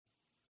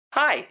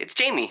Hi, it's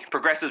Jamie,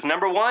 Progressive's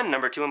number one,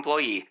 number two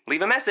employee.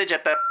 Leave a message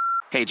at the...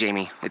 Hey,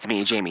 Jamie, it's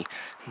me, Jamie.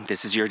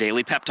 This is your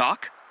daily pep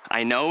talk.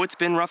 I know it's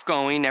been rough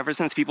going ever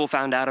since people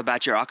found out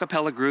about your a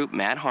cappella group,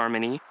 Mad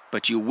Harmony,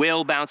 but you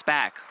will bounce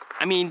back.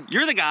 I mean,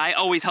 you're the guy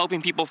always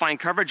helping people find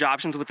coverage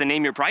options with the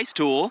Name Your Price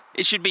tool.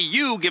 It should be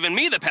you giving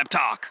me the pep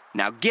talk.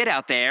 Now get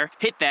out there,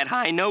 hit that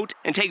high note,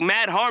 and take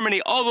Mad Harmony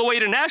all the way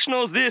to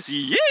nationals this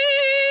year!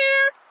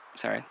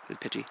 Sorry, it's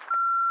pitchy.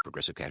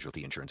 Progressive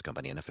Casualty Insurance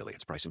Company and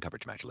Affiliates. Price and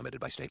coverage match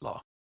limited by state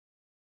law.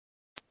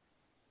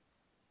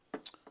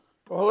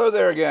 Well, hello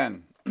there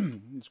again.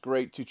 It's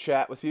great to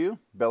chat with you.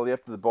 Belly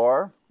up to the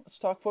bar. Let's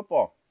talk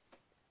football.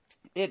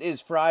 It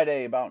is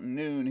Friday, about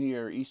noon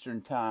here,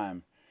 Eastern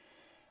Time.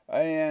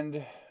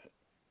 And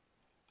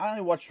I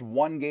only watched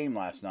one game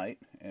last night.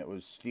 And it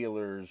was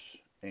Steelers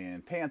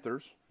and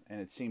Panthers.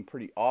 And it seemed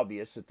pretty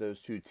obvious that those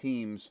two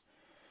teams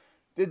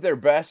did their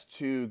best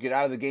to get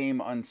out of the game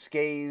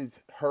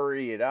unscathed,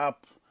 hurry it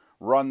up,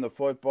 run the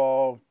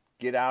football,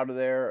 get out of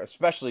there,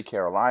 especially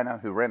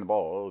Carolina, who ran the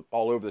ball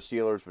all over the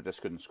Steelers but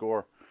just couldn't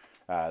score.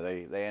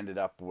 They ended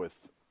up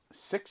with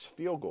 6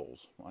 field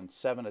goals on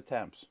 7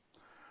 attempts.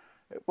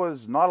 It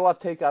was not a lot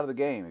to take out of the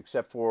game,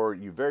 except for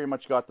you very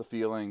much got the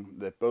feeling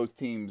that both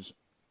teams,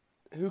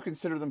 who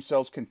consider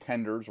themselves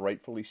contenders,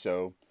 rightfully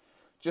so,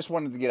 just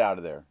wanted to get out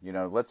of there. You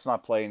know, let's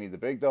not play any of the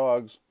big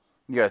dogs.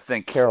 You got to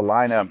think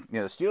Carolina, the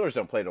Steelers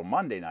don't play till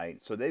Monday night,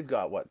 so they've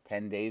got,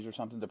 10 days or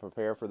something to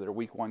prepare for their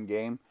week 1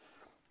 game.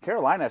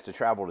 Carolina has to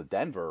travel to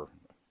Denver,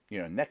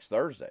 next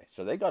Thursday.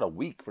 So they got a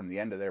week from the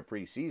end of their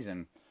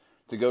preseason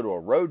to go to a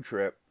road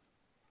trip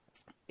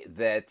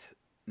that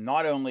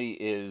not only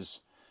is...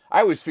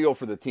 I always feel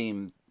for the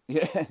team.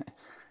 I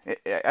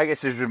guess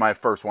this would be my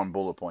first one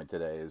bullet point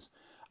today is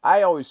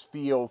I always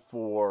feel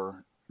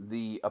for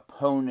the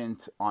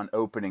opponent on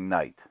opening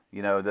night.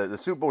 The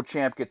Super Bowl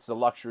champ gets the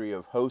luxury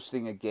of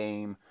hosting a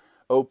game,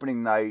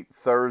 opening night,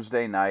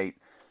 Thursday night.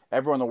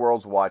 Everyone in the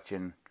world's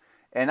watching.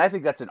 And I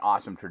think that's an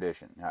awesome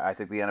tradition. I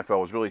think the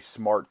NFL was really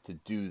smart to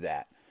do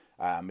that.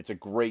 It's a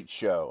great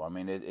show. I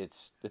mean,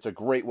 it's a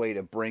great way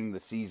to bring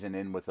the season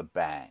in with a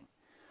bang.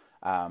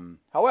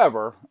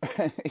 However,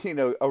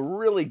 a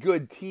really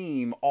good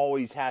team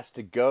always has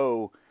to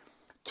go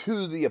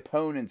to the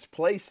opponent's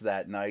place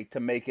that night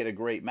to make it a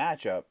great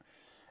matchup.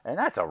 And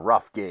that's a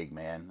rough gig,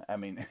 man. I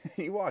mean,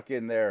 you walk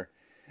in there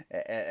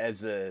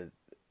as a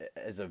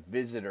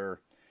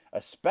visitor,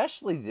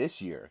 especially this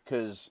year,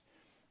 because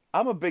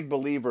I'm a big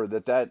believer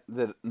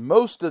that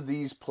most of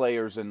these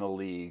players in the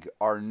league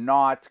are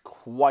not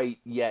quite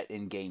yet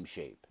in game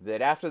shape.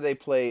 That after they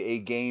play a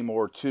game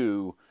or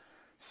two,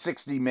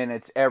 60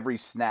 minutes every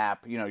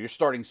snap, your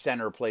starting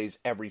center plays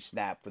every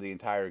snap for the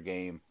entire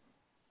game.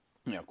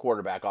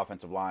 Quarterback,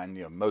 offensive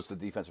line, most of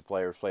the defensive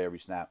players play every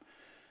snap.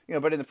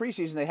 But in the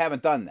preseason, they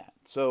haven't done that.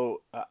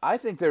 So I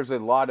think there's a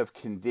lot of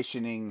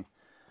conditioning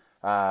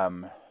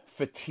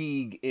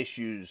fatigue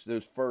issues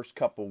those first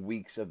couple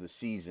weeks of the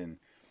season,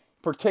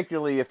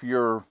 particularly if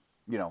you're,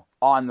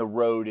 on the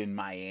road in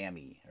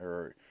Miami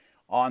or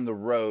on the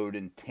road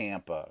in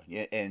Tampa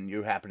and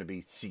you happen to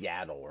be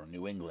Seattle or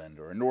New England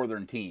or a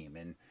northern team.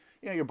 And,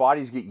 your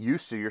bodies get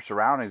used to your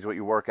surroundings, what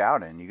you work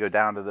out in. You go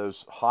down to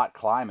those hot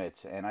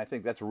climates, and I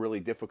think that's really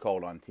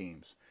difficult on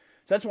teams.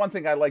 So that's one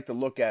thing I like to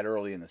look at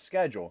early in the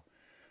schedule.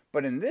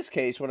 But in this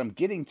case, what I'm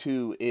getting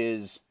to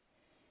is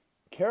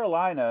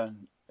Carolina.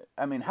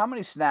 I mean, how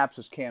many snaps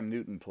has Cam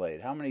Newton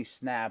played? How many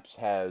snaps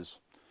has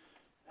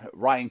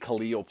Ryan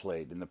Khalil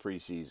played in the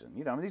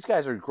preseason? These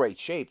guys are in great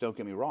shape, don't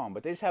get me wrong,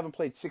 but they just haven't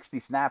played 60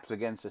 snaps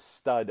against a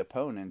stud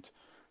opponent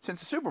since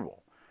the Super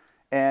Bowl.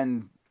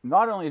 And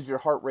not only is your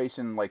heart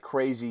racing like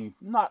crazy,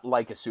 not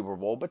like a Super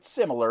Bowl, but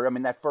similar. I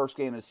mean, that first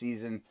game of the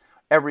season,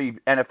 every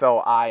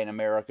NFL eye in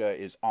America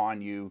is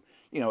on you.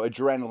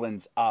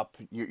 Adrenaline's up.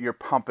 You're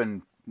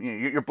pumping.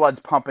 Your blood's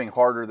pumping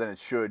harder than it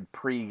should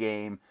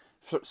pre-game.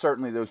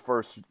 Certainly those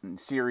first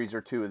series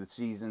or two of the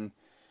season.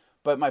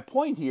 But my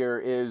point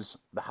here is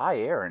the high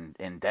air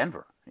in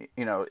Denver.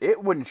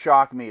 It wouldn't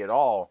shock me at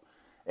all,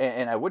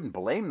 and I wouldn't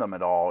blame them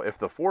at all if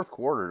the fourth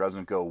quarter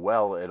doesn't go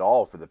well at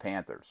all for the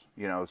Panthers.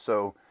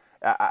 So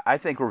I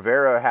think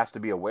Rivera has to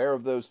be aware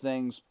of those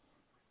things.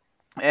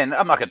 And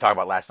I'm not going to talk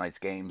about last night's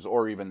games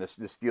or even this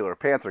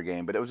Steeler-Panther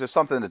game, but it was just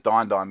something that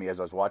dawned on me as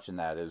I was watching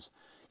that is,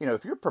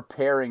 if you're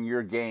preparing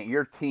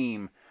your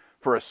team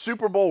for a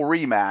Super Bowl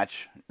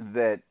rematch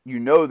that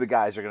the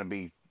guys are going to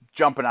be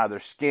jumping out of their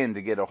skin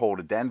to get a hold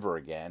of Denver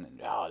again, and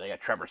they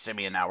got Trevor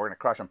Siemian now, we're going to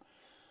crush them.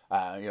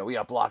 We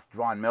got blocked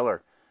Von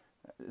Miller.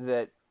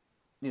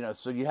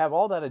 So you have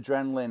all that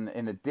adrenaline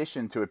in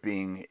addition to it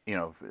being,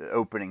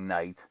 opening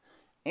night.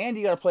 And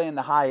you got to play in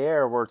the high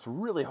air where it's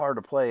really hard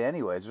to play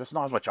anyways. There's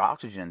not as much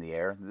oxygen in the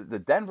air. The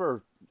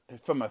Denver,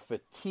 from a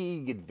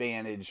fatigue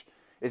advantage,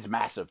 is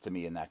massive to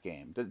me in that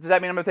game. Does that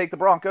mean I'm going to take the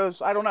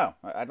Broncos? I don't know.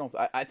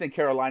 I think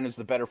Carolina's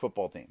the better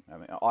football team. I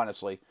mean,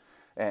 honestly.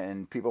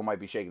 And people might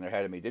be shaking their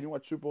head at me. Didn't you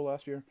watch Super Bowl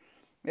last year?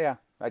 Yeah,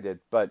 I did.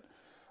 But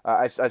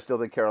I still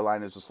think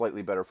Carolina is a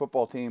slightly better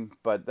football team,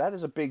 but that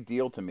is a big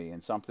deal to me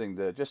and something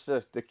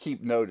to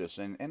keep notice.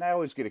 And I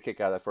always get a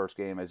kick out of that first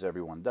game, as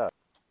everyone does.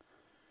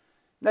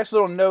 Next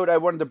little note I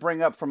wanted to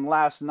bring up from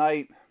last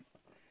night,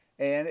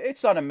 and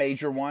it's not a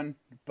major one,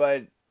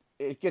 but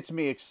it gets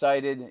me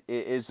excited,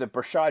 is that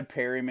Breshad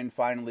Perriman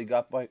finally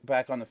got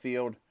back on the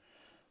field.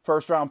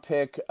 First round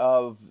pick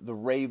of the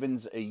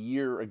Ravens a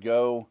year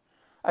ago.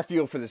 I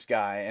feel for this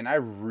guy, and I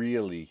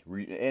really,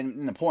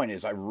 and the point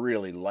is, I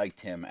really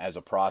liked him as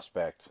a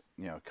prospect,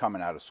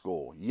 coming out of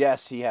school.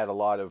 Yes, he had a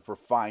lot of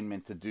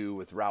refinement to do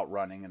with route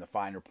running and the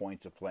finer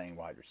points of playing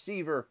wide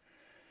receiver,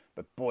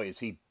 but boy, is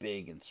he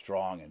big and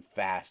strong and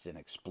fast and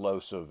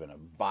explosive and a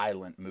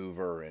violent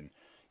mover. And,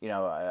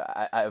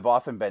 I've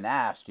often been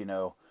asked,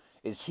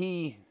 is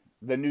he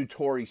the new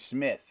Torrey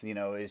Smith?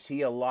 Is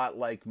he a lot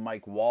like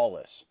Mike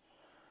Wallace?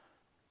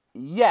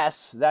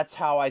 Yes, that's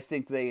how I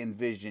think they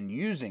envision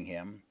using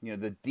him.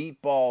 The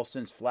deep ball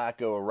since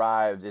Flacco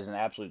arrived is an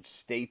absolute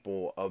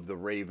staple of the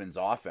Ravens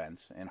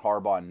offense, and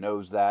Harbaugh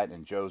knows that,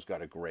 and Joe's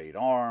got a great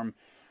arm.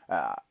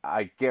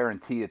 I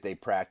guarantee that they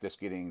practice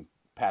getting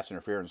pass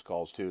interference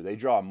calls too. They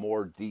draw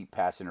more deep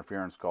pass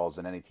interference calls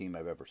than any team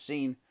I've ever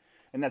seen,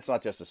 and that's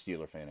not just a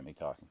Steeler fan of me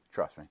talking.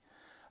 Trust me.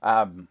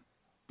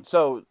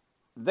 So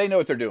they know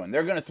what they're doing.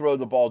 They're going to throw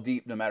the ball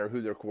deep no matter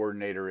who their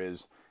coordinator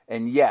is.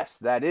 And yes,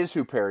 that is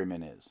who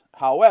Perriman is.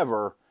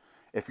 However,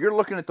 if you're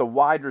looking at the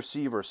wide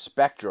receiver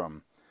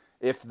spectrum,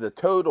 if the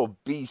total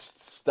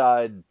beast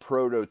stud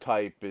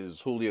prototype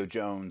is Julio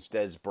Jones,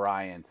 Dez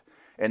Bryant,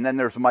 and then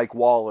there's Mike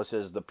Wallace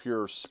as the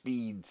pure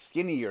speed,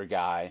 skinnier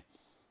guy,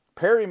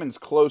 Perryman's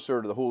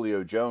closer to the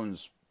Julio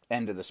Jones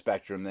end of the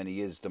spectrum than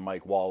he is to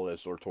Mike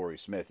Wallace or Torrey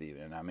Smith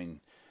even. I mean,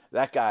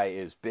 that guy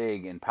is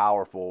big and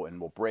powerful and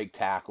will break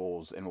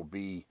tackles and will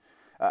be...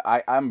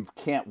 I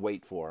can't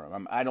wait for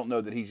him. I don't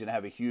know that he's going to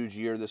have a huge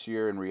year this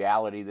year. In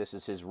reality, this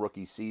is his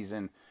rookie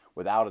season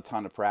without a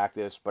ton of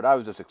practice. But I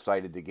was just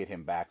excited to get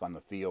him back on the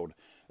field.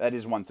 That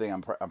is one thing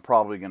I'm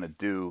probably going to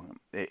do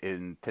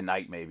in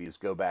tonight maybe, is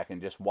go back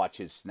and just watch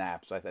his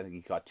snaps. I think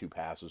he caught 2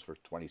 passes for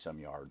 20-some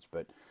yards.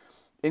 But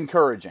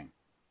encouraging.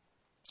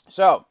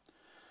 So,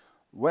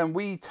 when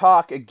we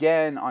talk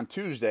again on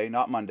Tuesday,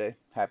 not Monday,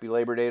 happy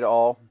Labor Day to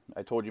all.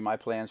 I told you my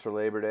plans for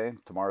Labor Day.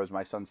 Tomorrow is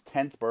my son's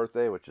 10th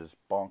birthday, which is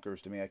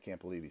bonkers to me. I can't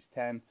believe he's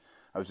 10.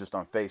 I was just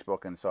on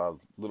Facebook and saw a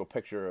little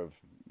picture of,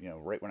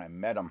 right when I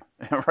met him,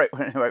 right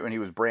when he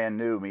was brand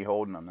new, me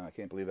holding him. I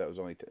can't believe that was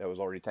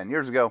already 10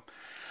 years ago.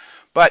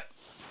 But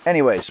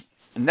anyways,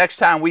 next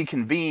time we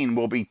convene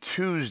will be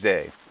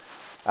Tuesday.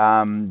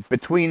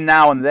 Between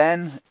now and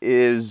then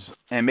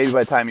and maybe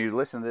by the time you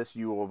listen to this,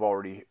 you will have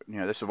already,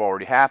 this have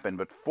already happened,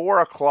 but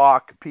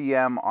 4:00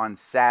 p.m. on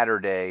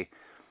Saturday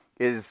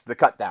is the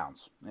cut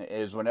downs,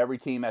 is when every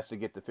team has to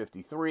get to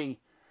 53.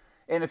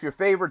 And if your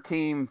favorite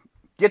team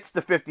gets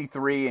to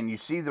 53 and you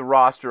see the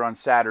roster on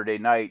Saturday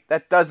night,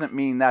 that doesn't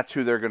mean that's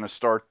who they're going to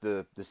start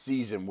the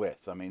season with.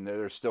 I mean,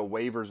 there's still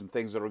waivers and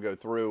things that will go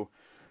through.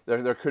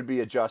 There could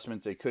be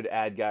adjustments. They could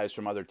add guys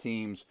from other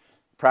teams.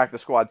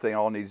 Practice squad thing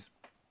all needs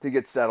to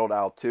get settled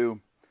out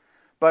too.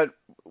 But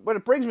what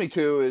it brings me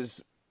to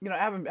is,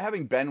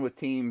 having been with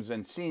teams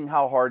and seeing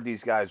how hard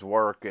these guys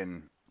work,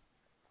 and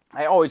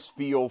I always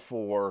feel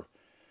for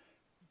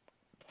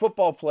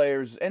football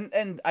players,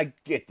 and I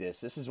get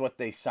this is what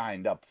they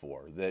signed up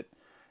for, that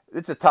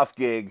it's a tough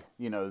gig,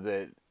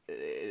 that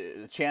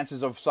the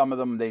chances of some of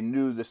them, they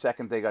knew the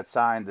second they got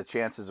signed, the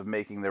chances of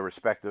making their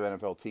respective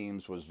NFL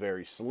teams was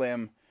very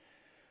slim.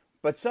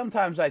 But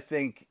sometimes I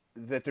think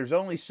that there's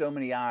only so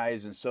many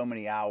eyes and so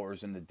many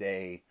hours in the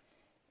day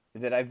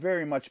that I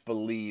very much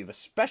believe,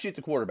 especially at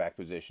the quarterback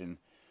position,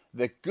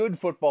 that good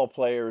football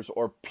players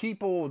or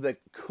people that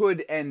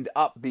could end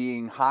up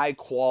being high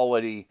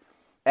quality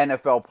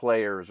NFL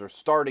players or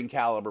starting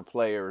caliber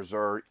players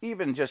or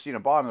even just,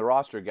 bottom of the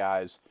roster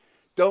guys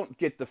don't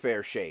get the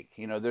fair shake.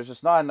 There's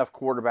just not enough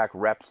quarterback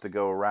reps to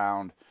go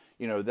around.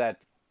 That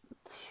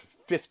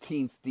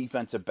 15th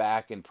defensive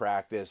back in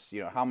practice,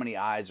 how many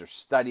eyes are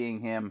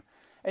studying him.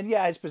 And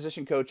yeah, his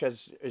position coach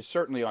is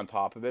certainly on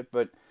top of it,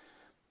 but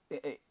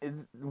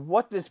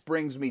what this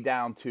brings me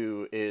down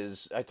to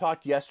is, I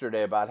talked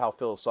yesterday about how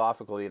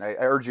philosophically, and I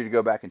urge you to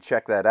go back and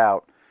check that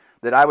out,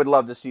 that I would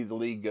love to see the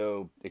league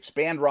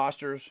expand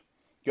rosters,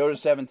 go to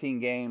 17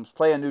 games,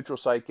 play a neutral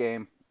site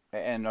game,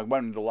 and I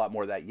went into a lot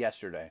more of that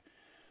yesterday.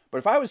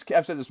 But I've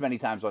said this many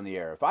times on the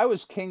air, if I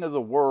was king of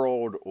the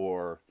world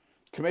or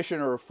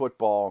commissioner of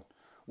football,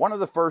 one of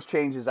the first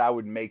changes I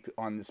would make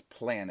on this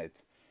planet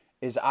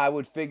is I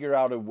would figure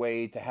out a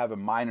way to have a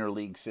minor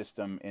league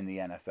system in the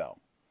NFL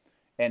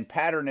and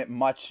pattern it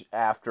much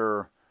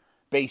after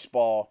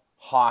baseball,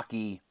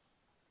 hockey,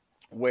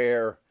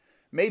 where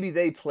maybe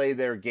they play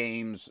their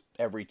games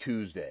every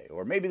Tuesday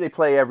or maybe they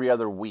play every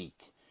other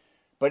week.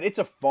 But it's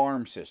a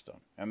farm system.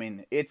 I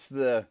mean, it's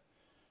the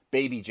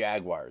baby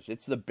Jaguars.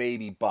 It's the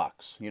baby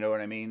Bucks. You know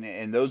what I mean?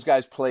 And those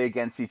guys play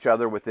against each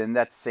other within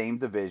that same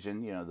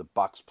division. The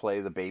Bucks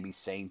play the baby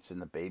Saints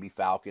and the baby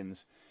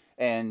Falcons.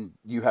 and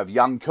you have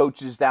young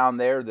coaches down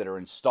there that are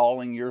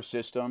installing your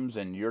systems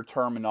and your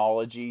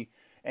terminology,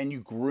 and you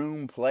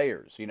groom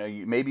players.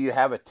 Maybe you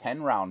have a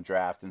 10-round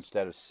draft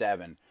instead of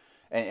 7,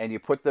 and you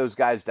put those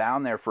guys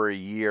down there for a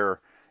year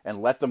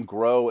and let them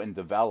grow and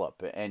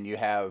develop. And you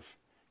have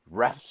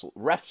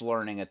refs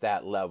learning at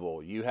that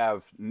level. You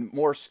have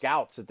more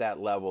scouts at that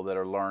level that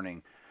are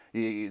learning.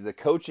 The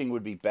coaching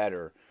would be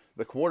better.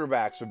 The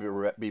quarterbacks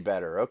would be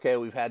better. Okay,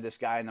 we've had this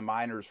guy in the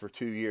minors for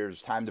 2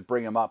 years. Time to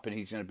bring him up, and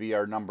he's going to be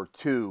our number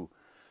 2.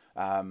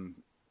 I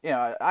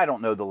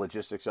don't know the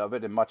logistics of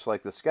it, and much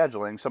like the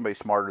scheduling, somebody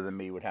smarter than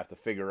me would have to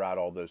figure out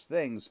all those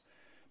things.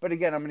 But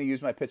again, I'm going to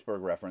use my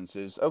Pittsburgh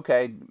references.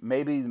 Okay,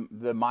 maybe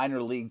the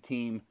minor league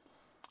team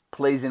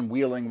plays in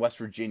Wheeling, West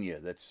Virginia.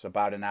 That's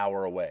about an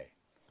hour away.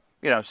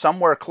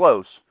 Somewhere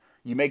close.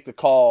 You make the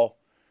call,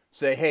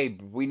 say, hey,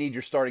 we need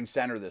your starting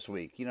center this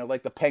week.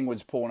 Like the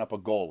Penguins pulling up a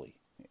goalie.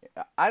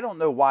 I don't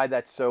know why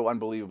that's so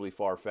unbelievably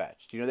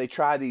far-fetched. They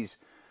try these,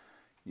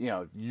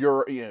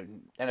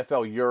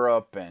 NFL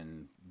Europe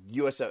and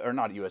USF, or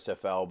not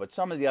USFL, but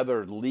some of the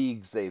other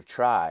leagues they've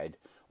tried.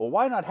 Well,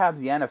 why not have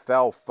the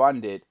NFL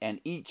fund it and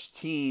each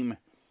team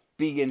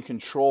be in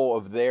control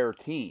of their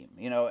team?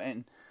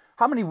 And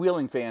how many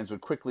Wheeling fans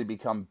would quickly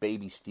become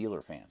baby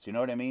Steeler fans? You know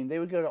what I mean? They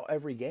would go to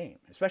every game,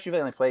 especially if they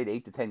only played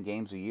 8 to 10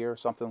 games a year,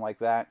 something like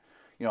that.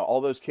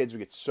 All those kids would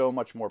get so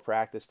much more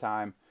practice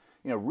time.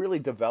 Really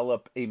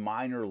develop a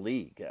minor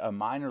league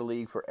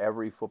for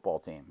every football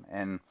team.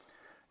 And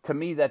to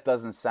me, that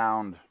doesn't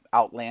sound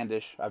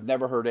outlandish. I've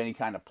never heard any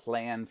kind of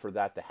plan for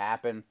that to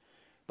happen.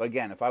 But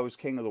again, if I was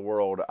king of the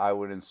world, I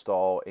would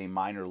install a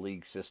minor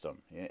league system.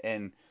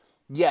 And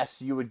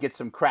yes, you would get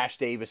some Crash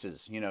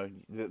Davises,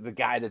 the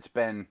guy that's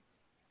been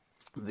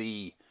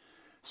the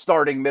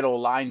starting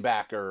middle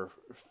linebacker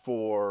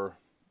for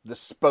the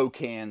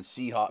Spokane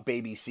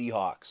baby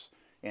Seahawks.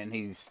 And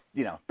he's,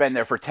 been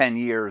there for 10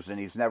 years, and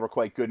he's never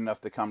quite good enough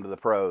to come to the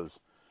pros.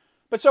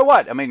 But so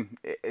what? I mean,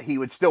 he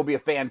would still be a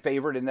fan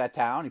favorite in that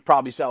town. He'd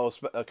probably sell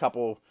a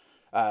couple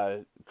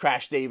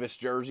Crash Davis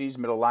jerseys,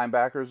 middle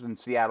linebackers in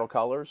Seattle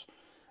colors.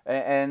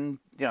 And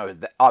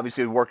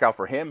obviously it would work out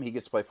for him. He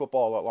gets to play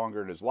football a lot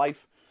longer in his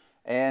life.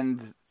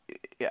 And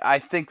I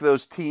think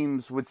those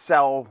teams would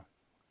sell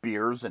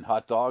beers and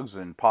hot dogs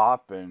and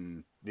pop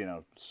and,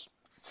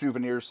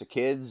 souvenirs to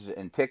kids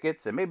and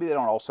tickets, and maybe they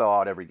don't all sell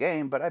out every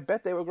game, but I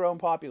bet they would grow in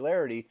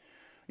popularity.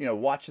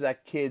 Watch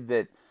that kid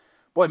that,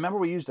 boy, remember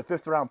we used a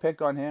 5th-round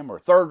pick on him or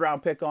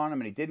 3rd-round pick on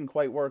him, and he didn't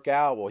quite work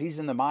out. Well, he's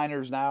in the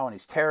minors now, and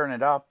he's tearing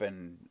it up,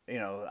 and,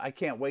 I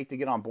can't wait to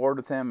get on board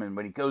with him, and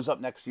when he goes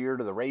up next year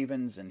to the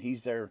Ravens, and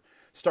he's their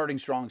starting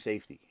strong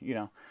safety,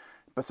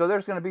 But so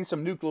there's going to be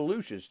some Nuke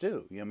Lelouches,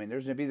 too.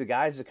 There's going to be the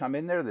guys that come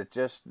in there that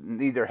just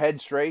need their head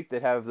straight,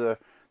 that have the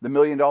 $1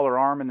 million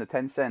arm and the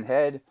 10-cent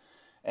head.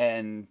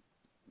 And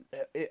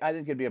I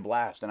think it'd be a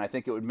blast, and I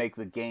think it would make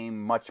the game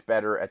much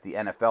better at the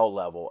NFL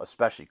level,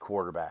 especially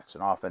quarterbacks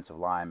and offensive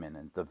linemen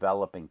and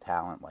developing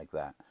talent like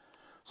that.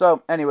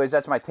 So, anyways,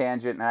 that's my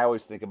tangent, and I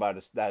always think about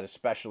that,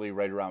 especially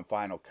right around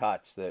final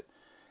cuts, that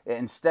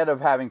instead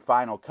of having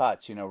final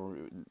cuts,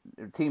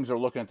 teams are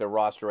looking at their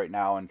roster right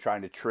now and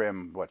trying to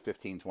trim,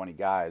 15, 20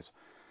 guys.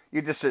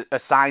 You just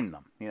assign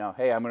them.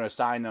 Hey, I'm going to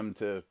assign them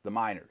to the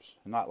minors.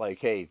 Not like,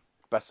 hey,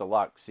 best of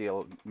luck. See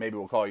you. Maybe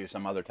we'll call you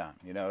some other time.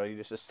 You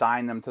just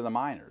assign them to the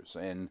minors,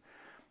 and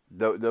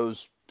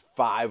those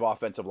 5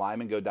 offensive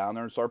linemen go down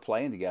there and start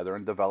playing together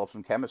and develop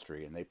some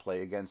chemistry, and they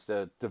play against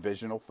a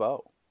divisional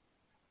foe.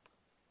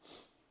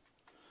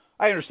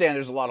 I understand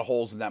there's a lot of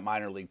holes in that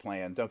minor league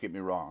plan. Don't get me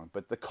wrong,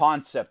 but the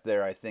concept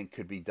there, I think,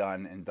 could be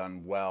done and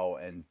done well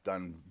and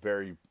done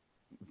very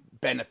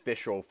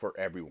beneficial for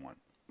everyone.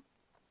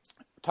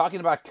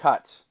 Talking about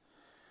cuts,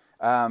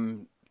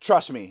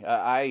 trust me,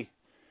 I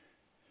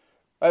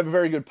have a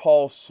very good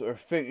pulse, or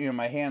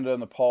my hand on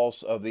the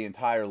pulse of the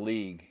entire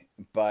league,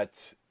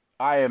 but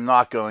I am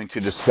not going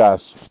to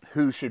discuss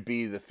who should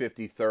be the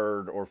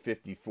 53rd or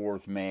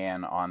 54th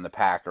man on the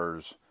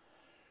Packers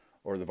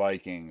or the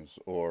Vikings,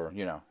 or,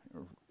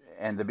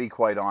 and to be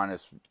quite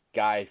honest,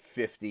 guy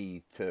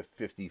 50 to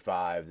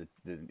 55,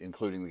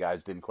 including the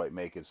guys didn't quite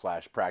make it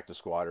 / practice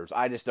squatters,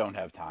 I just don't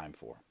have time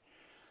for.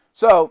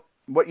 So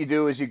what you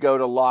do is you go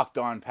to Locked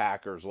On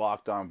Packers,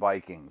 Locked On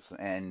Vikings,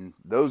 and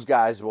those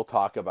guys will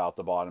talk about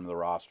the bottom of the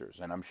rosters.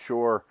 And I'm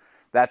sure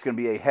that's going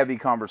to be a heavy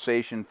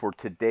conversation for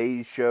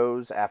today's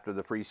shows after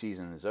the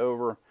preseason is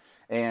over,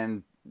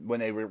 and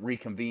when they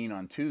reconvene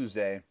on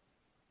Tuesday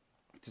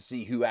to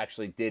see who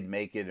actually did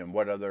make it and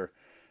what other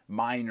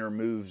minor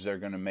moves they're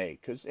going to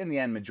make. Because in the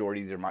end,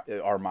 majority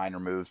are minor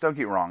moves. Don't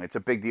get me wrong. It's a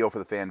big deal for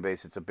the fan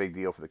base. It's a big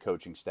deal for the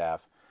coaching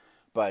staff.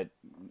 But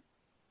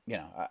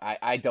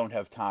I don't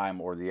have time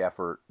or the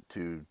effort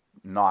to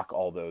knock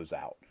all those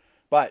out.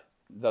 But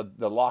the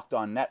Locked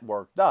On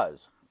Network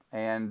does.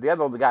 And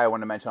the guy I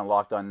want to mention on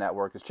Locked On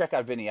Network is check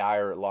out Vinny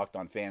Iyer at Locked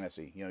On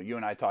Fantasy. You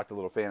and I talked a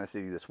little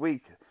fantasy this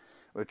week,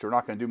 which we're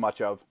not going to do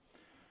much of.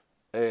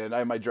 And I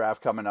have my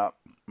draft coming up,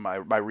 my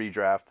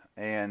redraft.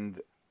 And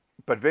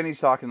But Vinny's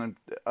talking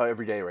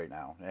every day right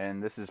now,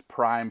 and this is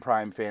prime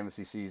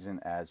fantasy season,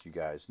 as you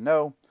guys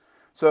know.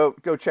 So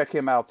go check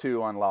him out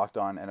too on Locked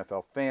On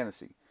NFL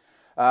Fantasy.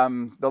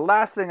 The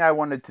last thing I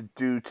wanted to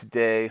do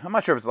today, I'm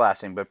not sure if it's the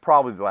last thing, but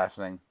probably the last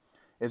thing,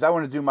 is I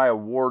want to do my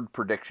award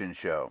prediction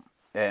show.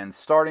 And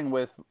starting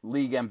with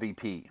league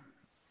MVP.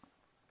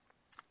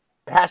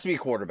 It has to be a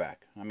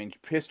quarterback. I mean,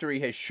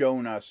 history has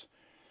shown us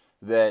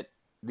that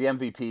the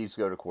MVPs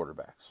go to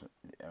quarterbacks.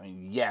 I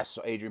mean, yes,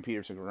 Adrian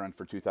Peterson can run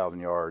for 2,000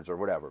 yards or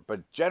whatever,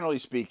 but generally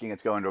speaking,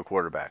 it's going to a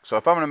quarterback. So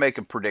if I'm going to make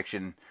a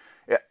prediction,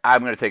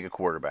 I'm going to take a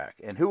quarterback.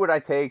 And who would I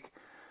take?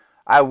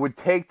 I would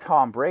take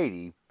Tom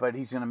Brady, but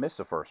he's going to miss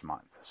the first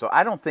month. So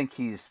I think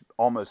he's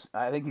almost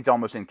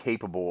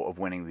incapable of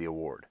winning the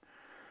award.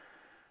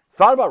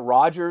 Thought about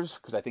Rodgers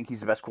because I think he's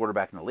the best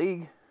quarterback in the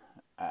league.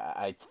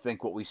 I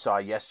think what we saw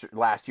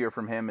last year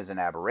from him is an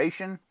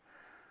aberration.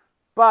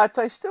 But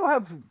I still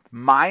have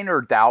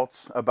minor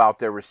doubts about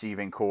their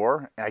receiving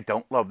core, and I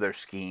don't love their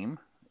scheme.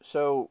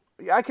 So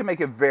I can make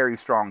a very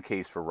strong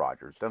case for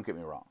Rodgers. Don't get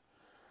me wrong.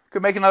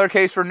 Could make another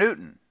case for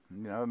Newton.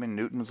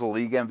 Newton was the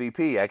league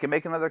MVP. I can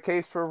make another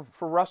case for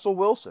Russell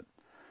Wilson.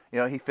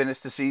 He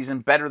finished the season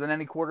better than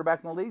any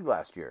quarterback in the league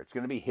last year. It's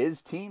going to be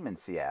his team in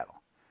Seattle.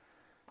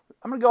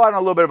 I'm going to go out on a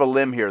little bit of a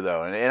limb here,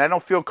 though, and I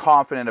don't feel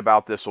confident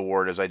about this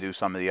award as I do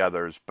some of the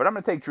others, but I'm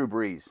going to take Drew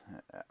Brees.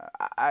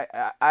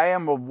 I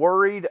am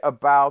worried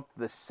about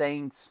the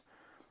Saints'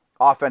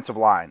 offensive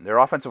line. Their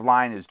offensive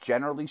line is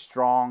generally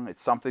strong.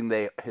 It's something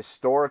they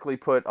historically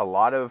put a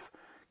lot of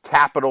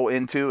capital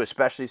into,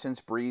 especially since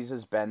Brees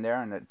has been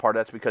there, and part of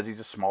that's because he's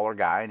a smaller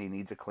guy and he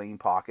needs a clean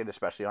pocket,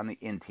 especially on the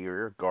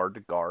interior, guard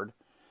to guard.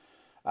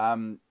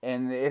 And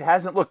it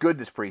hasn't looked good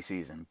this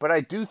preseason. But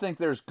I do think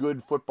there's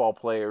good football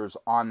players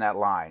on that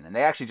line. And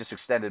they actually just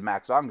extended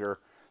Max Unger,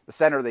 the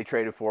center they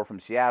traded for from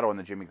Seattle in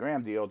the Jimmy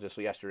Graham deal just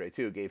yesterday,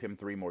 too. Gave him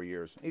 3 more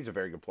years. He's a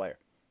very good player.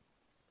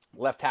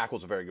 Left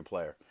tackle's a very good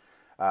player.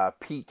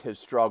 Pete has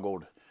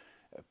struggled.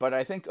 But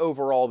I think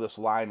overall this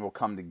line will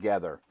come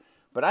together.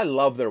 But I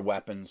love their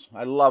weapons.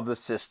 I love the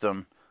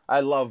system. I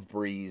love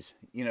Brees.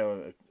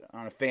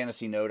 On a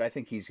fantasy note, I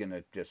think he's going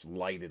to just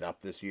light it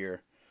up this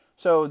year.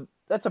 So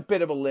that's a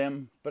bit of a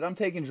limb, but I'm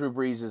taking Drew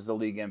Brees as the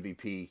league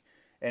MVP.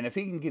 And if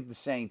he can get the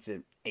Saints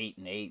at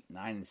 8-8,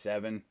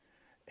 9-7,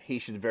 he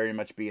should very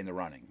much be in the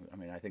running. I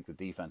mean, I think the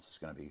defense is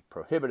going to be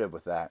prohibitive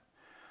with that.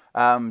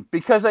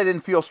 Because I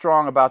didn't feel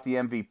strong about the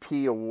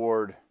MVP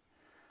award,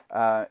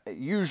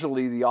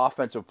 usually the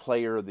offensive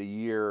player of the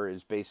year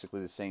is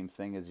basically the same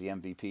thing as the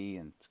MVP,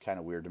 and it's kind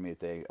of weird to me that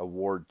they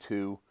award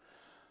 2.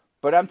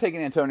 But I'm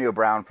taking Antonio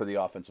Brown for the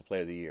Offensive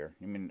Player of the Year.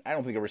 I mean, I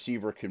don't think a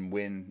receiver can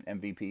win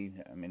MVP.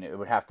 I mean, it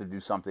would have to do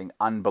something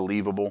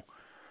unbelievable.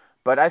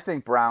 But I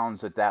think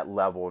Brown's at that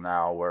level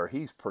now where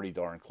he's pretty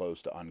darn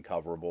close to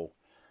uncoverable.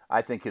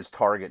 I think his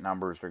target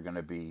numbers are going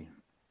to be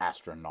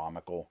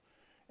astronomical.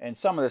 And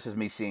some of this is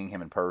me seeing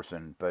him in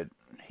person, but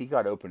he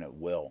got open at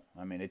will.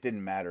 I mean, it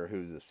didn't matter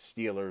who the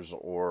Steelers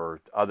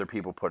or other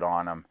people put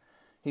on him.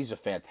 He's a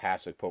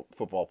fantastic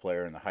football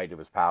player in the height of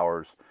his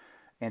powers.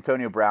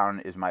 Antonio Brown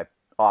is my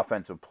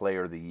Offensive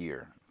Player of the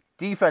Year.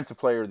 Defensive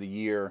Player of the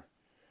Year,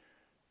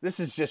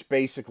 this is just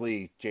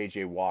basically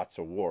J.J. Watt's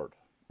award.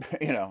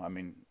 I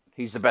mean,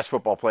 he's the best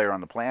football player on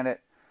the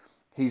planet.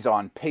 He's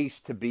on pace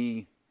to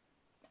be,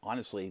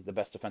 honestly, the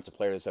best defensive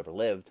player that's ever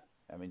lived.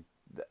 I mean,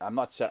 I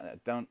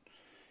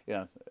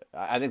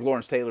think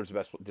Lawrence Taylor's the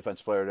best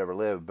defensive player that ever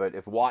lived, but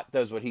if Watt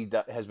does what he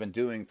has been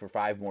doing for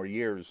 5 more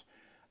years,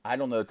 I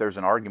don't know that there's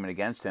an argument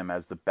against him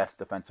as the best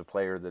defensive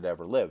player that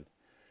ever lived.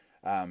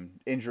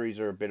 Injuries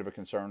are a bit of a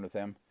concern with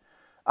him.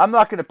 I'm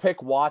not going to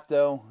pick Watt,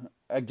 though,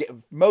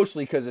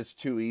 mostly because it's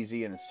too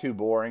easy and it's too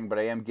boring, but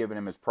I am giving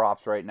him his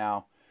props right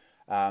now.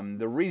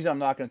 The reason I'm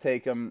not going to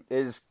take him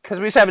is because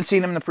we just haven't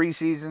seen him in the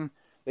preseason.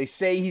 They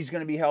say he's going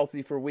to be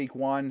healthy for week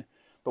 1,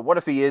 but what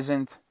if he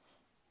isn't?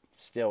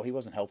 Still, he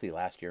wasn't healthy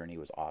last year, and he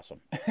was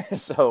awesome.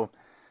 So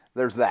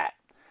there's that.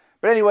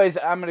 But anyways,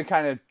 I'm going to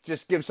kind of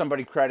just give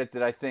somebody credit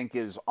that I think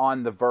is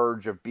on the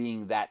verge of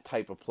being that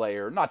type of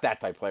player. Not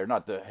that type of player,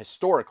 not the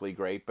historically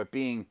great, but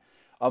being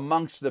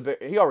amongst the...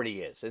 He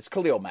already is. It's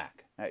Khalil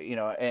Mack.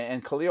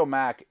 And Khalil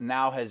Mack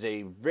now has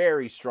a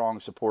very strong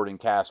supporting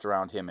cast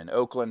around him in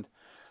Oakland.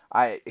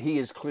 He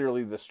is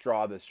clearly the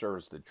straw that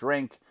stirs the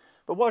drink.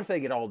 But what if they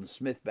get Aldon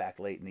Smith back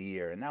late in the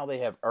year? And now they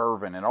have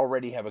Irvin and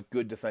already have a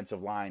good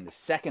defensive line. The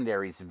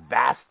secondary's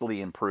vastly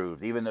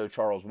improved, even though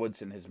Charles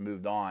Woodson has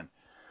moved on.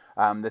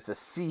 That's a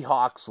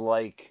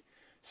Seahawks-like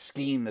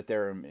scheme that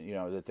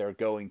they're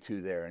going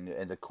to there,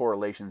 and the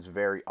correlation is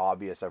very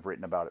obvious. I've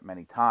written about it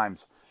many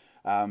times,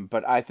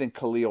 but I think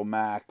Khalil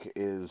Mack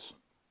is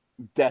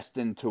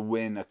destined to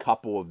win a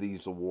couple of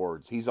these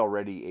awards. He's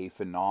already a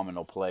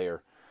phenomenal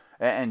player,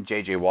 and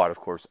J.J. Watt, of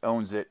course,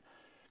 owns it.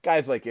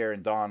 Guys like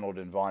Aaron Donald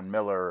and Von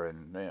Miller,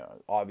 and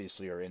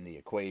obviously are in the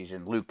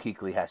equation. Luke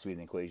Kuechly has to be in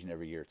the equation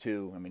every year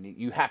too. I mean,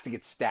 you have to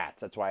get stats.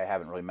 That's why I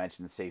haven't really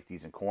mentioned the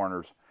safeties and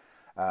corners.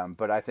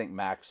 But I think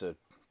Mack's a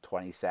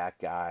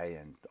 20-sack guy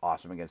and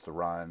awesome against the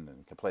run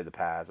and can play the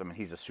pass. I mean,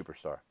 he's a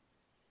superstar.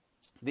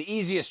 The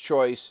easiest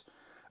choice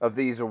of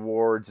these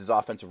awards is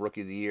Offensive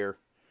Rookie of the Year.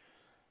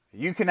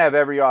 You can have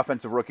every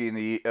offensive rookie in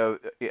the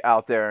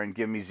out there and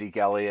give me Zeke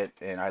Elliott,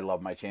 and I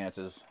love my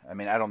chances. I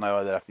mean, I don't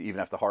know that I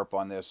have to harp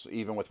on this.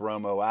 Even with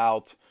Romo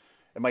out,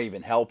 it might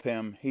even help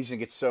him. He's going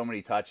to get so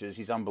many touches.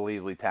 He's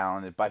unbelievably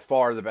talented. By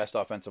far the best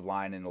offensive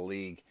line in the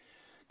league.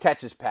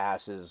 Catches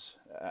passes.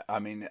 I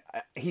mean,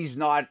 he's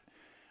not...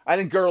 I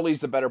think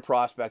Gurley's the better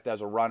prospect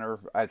as a runner.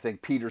 I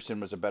think Peterson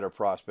was a better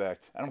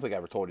prospect. I don't think I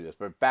ever told you this,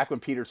 but back when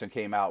Peterson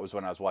came out was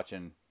when I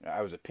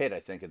was at Pitt, I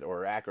think,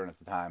 or Akron at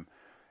the time,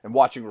 and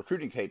watching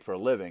recruiting tape for a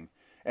living.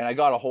 And I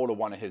got a hold of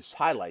one of his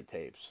highlight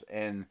tapes.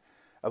 And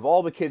of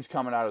all the kids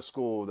coming out of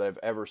school that I've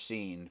ever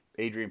seen,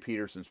 Adrian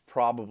Peterson's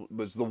probably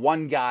was the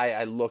one guy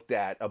I looked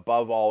at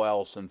above all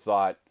else and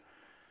thought,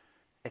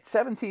 at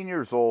 17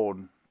 years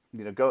old,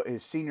 go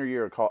his senior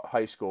year of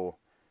high school,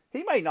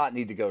 he might not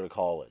need to go to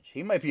college.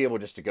 He might be able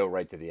just to go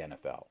right to the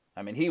NFL.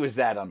 I mean, he was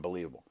that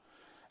unbelievable.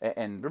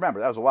 And remember,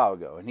 that was a while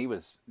ago. And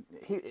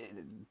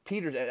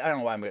Peters. I don't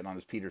know why I'm getting on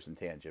this Peterson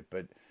tangent,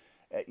 but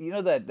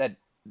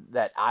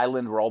that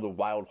island where all the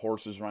wild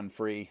horses run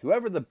free.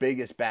 Whoever the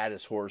biggest,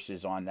 baddest horse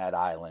is on that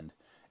island,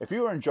 if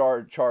you were in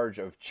charge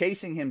of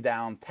chasing him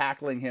down,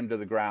 tackling him to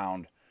the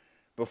ground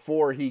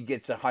before he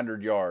gets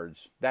 100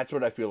 yards, that's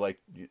what I feel like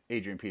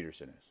Adrian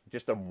Peterson is.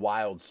 Just a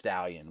wild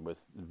stallion with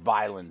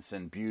violence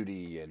and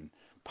beauty and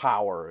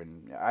power,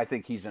 and I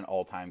think he's an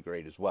all-time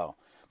great as well.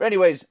 But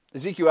anyways,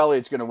 Ezekiel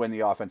Elliott's going to win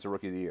the Offensive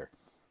Rookie of the Year.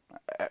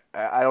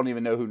 I don't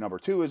even know who number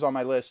 2 is on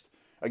my list.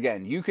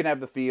 Again, you can have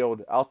the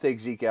field. I'll take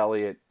Zeke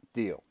Elliott.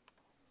 Deal.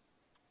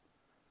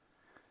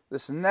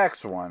 This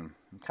next one,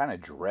 I'm kind of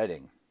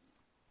dreading.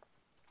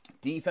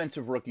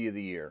 Defensive Rookie of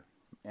the Year.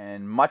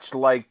 And much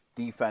like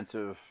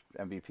Defensive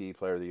MVP,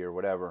 Player of the Year,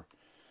 whatever,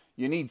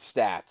 you need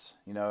stats.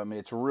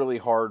 It's really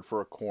hard for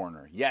a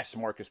corner. Yes,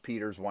 Marcus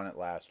Peters won it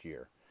last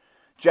year.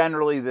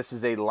 Generally, this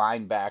is a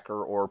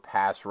linebacker or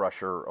pass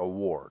rusher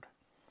award.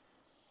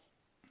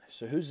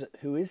 So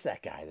who is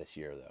that guy this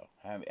year, though?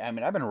 I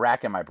mean, I've been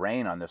racking my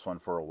brain on this one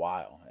for a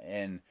while.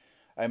 And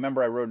I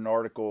remember I wrote an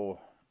article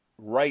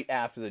right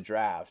after the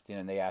draft,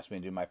 and they asked me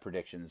to do my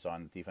predictions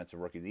on Defensive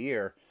Rookie of the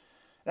Year.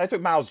 And I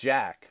took Miles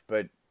Jack,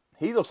 but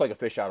he looks like a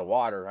fish out of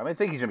water. I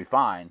think he's going to be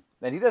fine.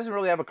 And he doesn't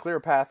really have a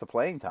clear path to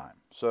playing time.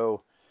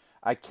 So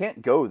I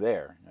can't go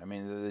there. I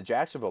mean, the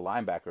Jacksonville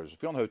linebackers,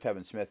 if you don't know who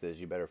Tevin Smith is,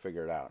 you better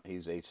figure it out.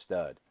 He's a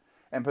stud.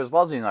 And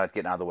Pizluzzi's not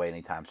getting out of the way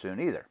anytime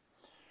soon either.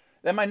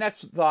 Then my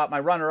next thought, my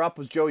runner-up,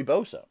 was Joey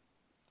Bosa.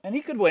 And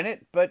he could win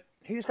it, but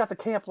he just got to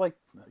camp like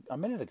a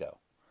minute ago.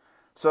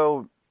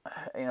 So,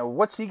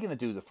 what's he going to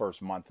do the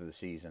first month of the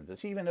season?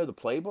 Does he even know the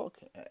playbook?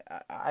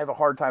 I have a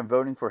hard time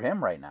voting for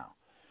him right now.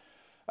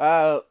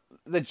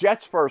 The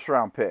Jets'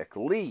 first-round pick,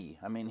 Lee.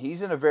 I mean,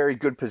 he's in a very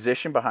good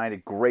position behind a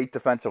great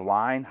defensive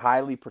line,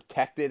 highly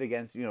protected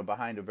against,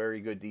 behind a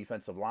very good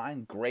defensive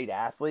line, great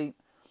athlete.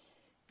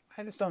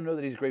 I just don't know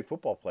that he's a great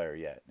football player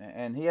yet,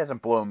 and he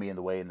hasn't blown me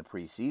away in the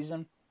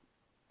preseason.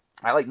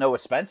 I like Noah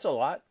Spence a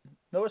lot.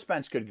 Noah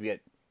Spence could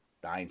get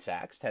 9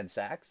 sacks, 10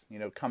 sacks,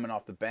 coming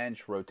off the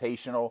bench,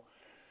 rotational.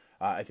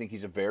 I think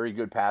he's a very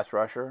good pass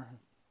rusher,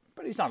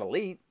 but he's not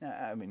elite.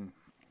 I mean,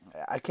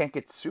 I can't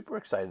get super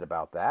excited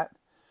about that.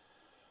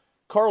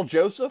 Carl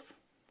Joseph,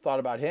 thought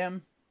about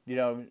him.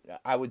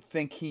 I would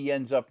think he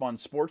ends up on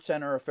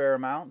SportsCenter a fair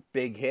amount.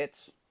 Big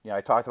hits. I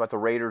talked about the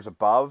Raiders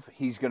above.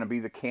 He's going to be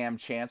the Cam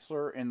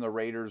Chancellor in the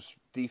Raiders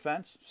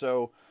defense.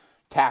 So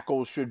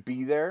tackles should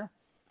be there.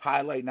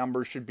 Highlight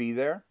numbers should be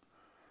there.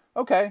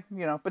 Okay,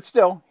 but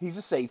still, he's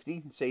a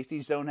safety.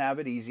 Safeties don't have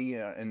it easy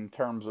in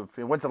terms of,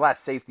 when's the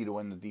last safety to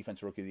win the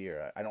Defensive Rookie of the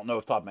Year? I don't know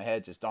off the top of my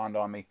head, just dawned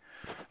on me.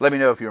 Let me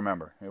know if you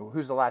remember.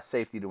 Who's the last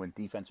safety to win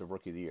Defensive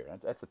Rookie of the Year?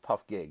 That's a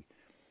tough gig.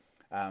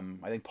 I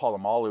think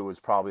Polamalu was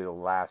probably the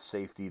last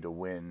safety to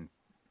win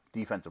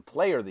Defensive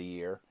Player of the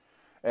Year.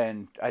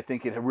 And I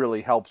think it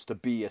really helps to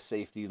be a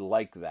safety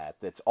like that,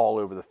 that's all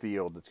over the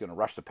field, that's going to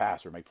rush the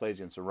passer, make plays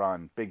against the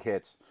run, big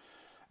hits.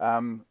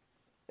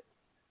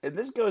 And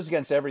this goes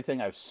against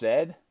everything I've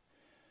said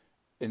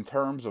in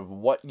terms of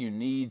what you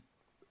need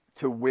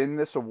to win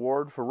this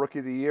award for Rookie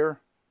of the Year.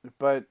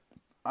 But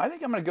I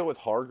think I'm going to go with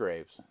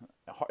Hargraves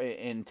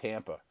in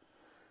Tampa.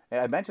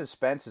 I mentioned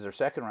Spence as their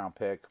second-round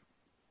pick.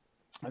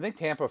 I think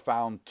Tampa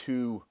found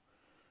 2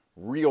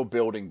 real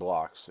building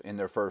blocks in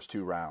their first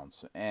 2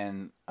 rounds.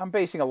 And I'm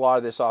basing a lot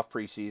of this off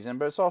preseason,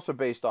 but it's also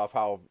based off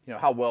how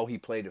well he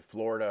played at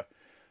Florida,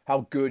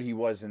 how good he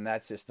was in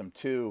that system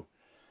too.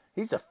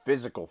 He's a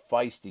physical,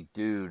 feisty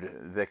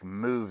dude that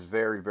moves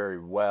very, very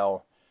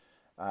well.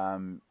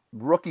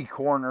 Rookie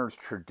corners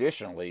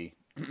traditionally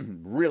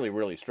really,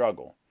 really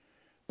struggle.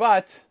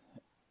 But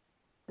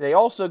they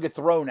also get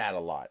thrown at a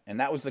lot.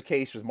 And that was the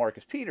case with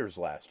Marcus Peters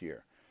last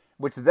year,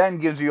 which then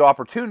gives you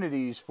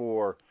opportunities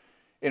for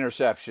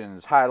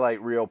interceptions,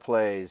 highlight reel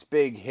plays,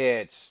 big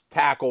hits,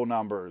 tackle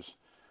numbers.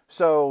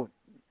 So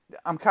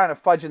I'm kind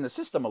of fudging the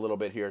system a little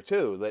bit here,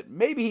 too, that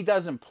maybe he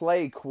doesn't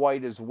play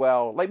quite as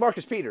well. Like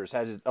Marcus Peters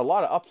has a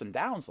lot of ups and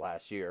downs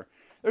last year.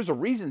 There's a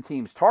reason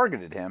teams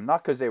targeted him,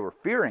 not because they were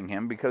fearing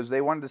him, because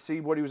they wanted to see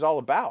what he was all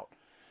about.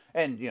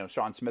 And,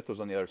 Sean Smith was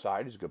on the other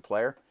side. He's a good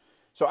player.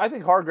 So I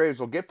think Hargreaves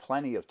will get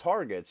plenty of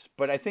targets,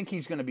 but I think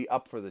he's going to be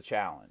up for the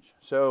challenge.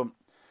 So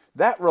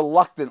that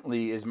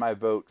reluctantly is my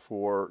vote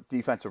for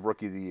Defensive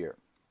Rookie of the Year.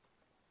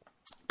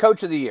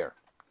 Coach of the Year.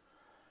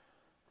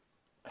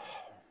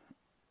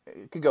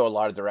 It could go a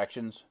lot of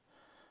directions,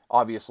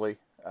 obviously.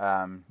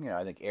 I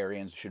think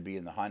Arians should be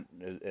in the hunt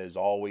as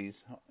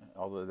always,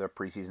 although their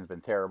preseason's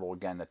been terrible.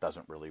 Again, that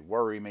doesn't really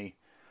worry me.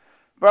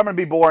 But I'm going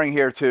to be boring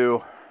here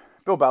too.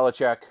 Bill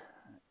Belichick,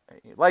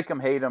 like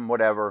him, hate him,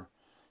 whatever.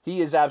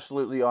 He is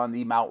absolutely on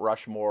the Mount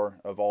Rushmore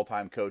of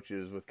all-time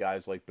coaches with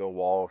guys like Bill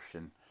Walsh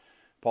and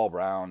Paul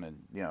Brown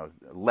and,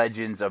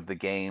 legends of the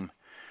game.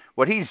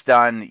 What he's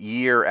done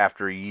year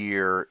after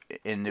year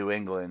in New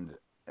England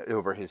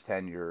over his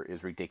tenure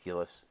is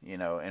ridiculous,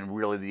 and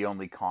really the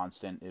only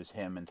constant is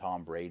him and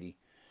Tom Brady.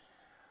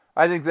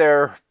 I think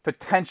they're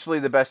potentially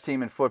the best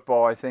team in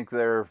football. I think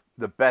they're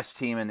the best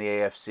team in the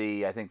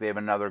AFC. I think they have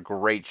another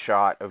great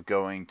shot of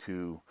going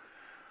to,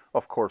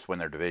 of course, win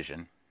their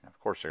division. Of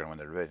course they're going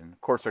to win their division.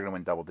 Of course they're going to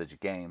win double-digit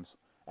games,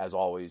 as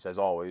always.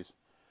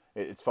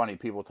 It's funny,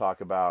 people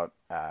talk about,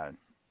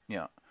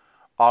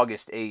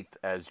 August 8th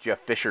as Jeff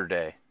Fisher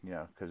Day,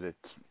 because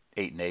it's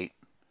 8-8.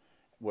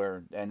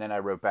 And then I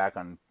wrote back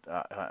on,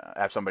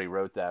 after somebody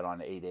wrote that on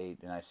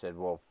 8-8, and I said,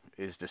 well,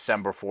 is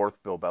December 4th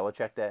Bill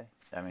Belichick Day?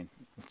 I mean,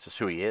 it's just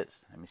who he is.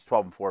 I mean, he's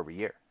 12-4 every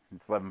year.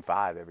 It's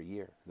 11-5 every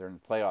year. They're in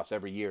the playoffs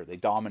every year. They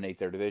dominate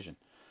their division.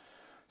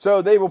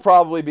 So they will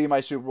probably be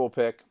my Super Bowl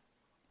pick.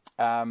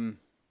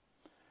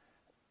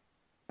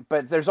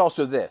 But there's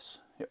also this.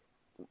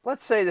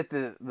 Let's say that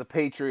the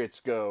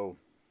Patriots go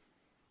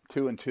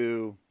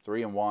 2-2,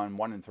 3-1,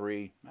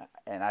 1-3,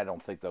 and I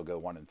don't think they'll go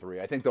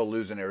 1-3. I think they'll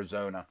lose in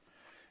Arizona,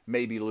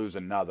 maybe lose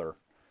another,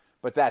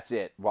 but that's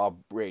it while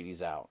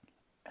Brady's out.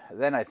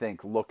 Then I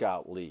think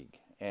lookout league,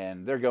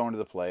 and they're going to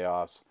the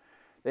playoffs.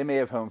 They may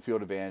have home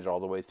field advantage all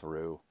the way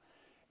through,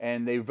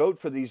 and they vote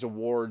for these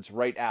awards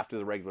right after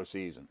the regular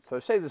season. So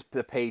say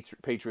the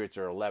Patriots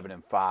are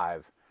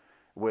 11-5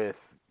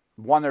 with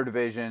won their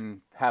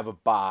division, have a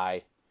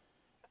bye.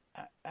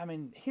 I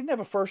mean, he didn't have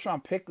a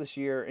first-round pick this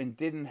year and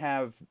didn't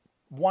have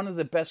one of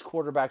the best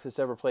quarterbacks that's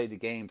ever played the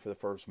game for the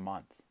first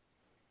month.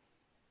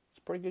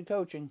 It's pretty good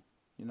coaching.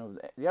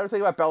 The other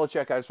thing about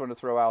Belichick I just want to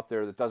throw out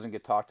there that doesn't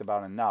get talked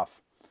about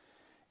enough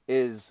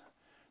is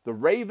the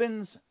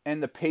Ravens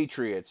and the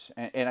Patriots,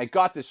 and I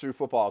got this through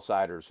Football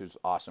Outsiders, who's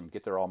awesome.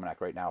 Get their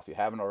almanac right now. If you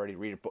haven't already,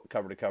 read it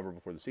cover to cover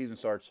before the season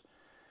starts.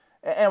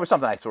 And it was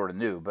something I sort of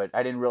knew, but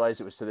I didn't realize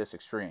it was to this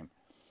extreme.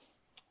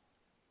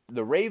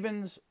 The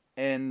Ravens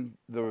and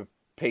the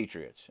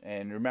Patriots,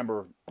 and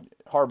remember,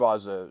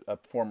 Harbaugh's a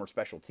former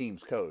special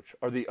teams coach,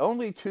 are the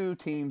only two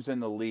teams in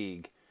the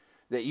league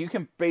that you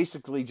can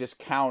basically just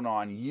count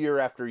on year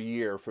after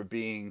year for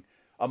being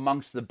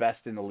amongst the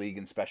best in the league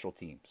in special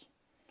teams.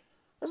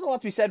 There's a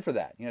lot to be said for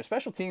that.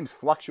 Special teams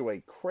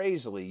fluctuate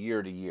crazily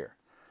year to year.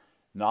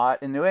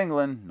 Not in New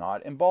England,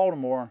 not in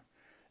Baltimore.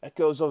 That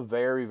goes a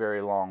very,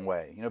 very long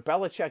way.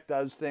 Belichick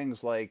does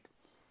things like,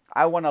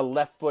 I want a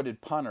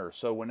left-footed punter,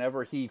 so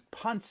whenever he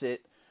punts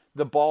it,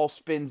 the ball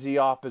spins the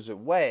opposite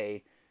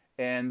way,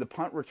 and the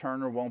punt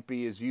returner won't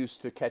be as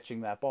used to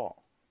catching that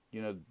ball.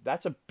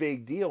 That's a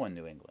big deal in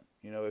New England.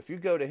 If you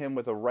go to him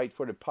with a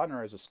right-footed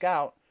punter as a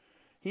scout,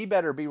 he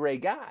better be Ray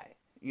Guy.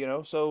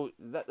 So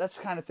that's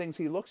the kind of things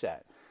he looks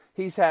at.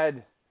 He's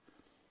had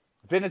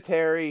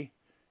Vinatieri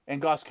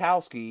and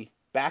Gostkowski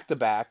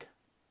back-to-back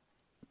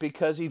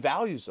because he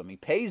values them, he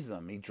pays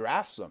them, he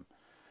drafts them.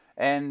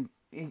 And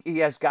he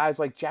has guys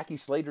like Jackie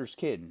Slater's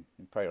kid.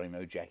 You probably don't even know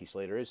who Jackie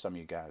Slater is, some of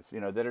you guys,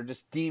 that are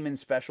just demon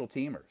special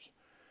teamers.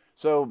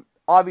 So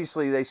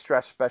obviously they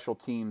stress special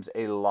teams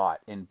a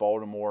lot in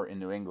Baltimore, in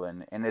New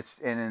England. And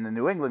in the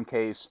New England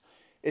case,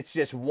 it's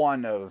just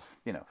one of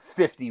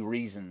 50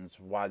 reasons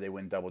why they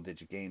win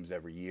double-digit games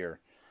every year.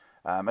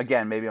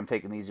 Again, maybe I'm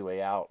taking the easy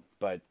way out,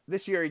 but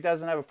this year he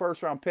doesn't have a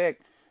first-round pick,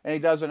 and he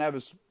doesn't have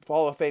his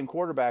Hall of Fame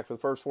quarterback for the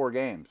first 4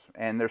 games,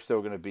 and they're still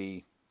going to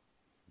be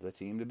the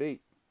team to beat.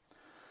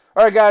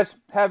 All right, guys,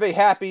 have a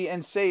happy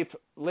and safe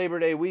Labor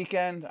Day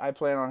weekend. I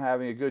plan on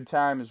having a good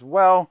time as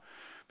well.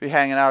 Be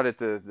hanging out at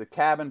the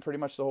cabin pretty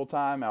much the whole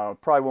time. I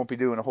probably won't be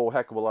doing a whole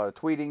heck of a lot of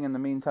tweeting in the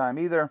meantime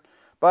either.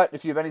 But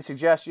if you have any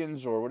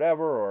suggestions or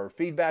whatever, or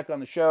feedback on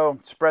the show,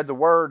 spread the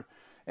word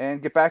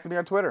and get back to me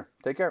on Twitter.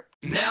 Take care.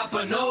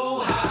 Napa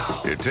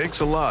know-how. It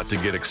takes a lot to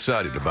get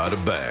excited about a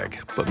bag,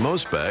 but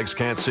most bags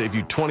can't save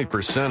you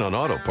 20% on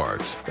auto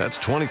parts. That's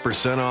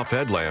 20% off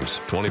headlamps,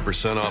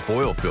 20% off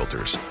oil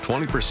filters,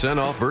 20%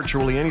 off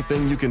virtually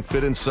anything you can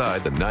fit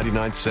inside the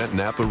 99-cent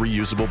Napa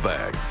reusable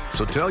bag.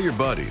 So tell your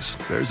buddies,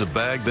 there's a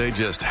bag they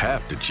just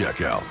have to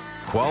check out.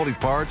 Quality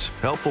parts,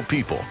 helpful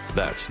people.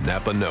 That's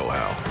Napa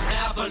know-how.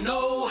 Napa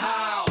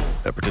know-how.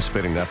 At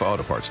participating Napa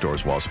Auto Parts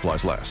stores while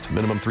supplies last.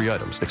 Minimum 3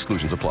 items.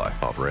 Exclusions apply.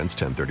 Offer ends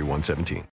 10/31/17.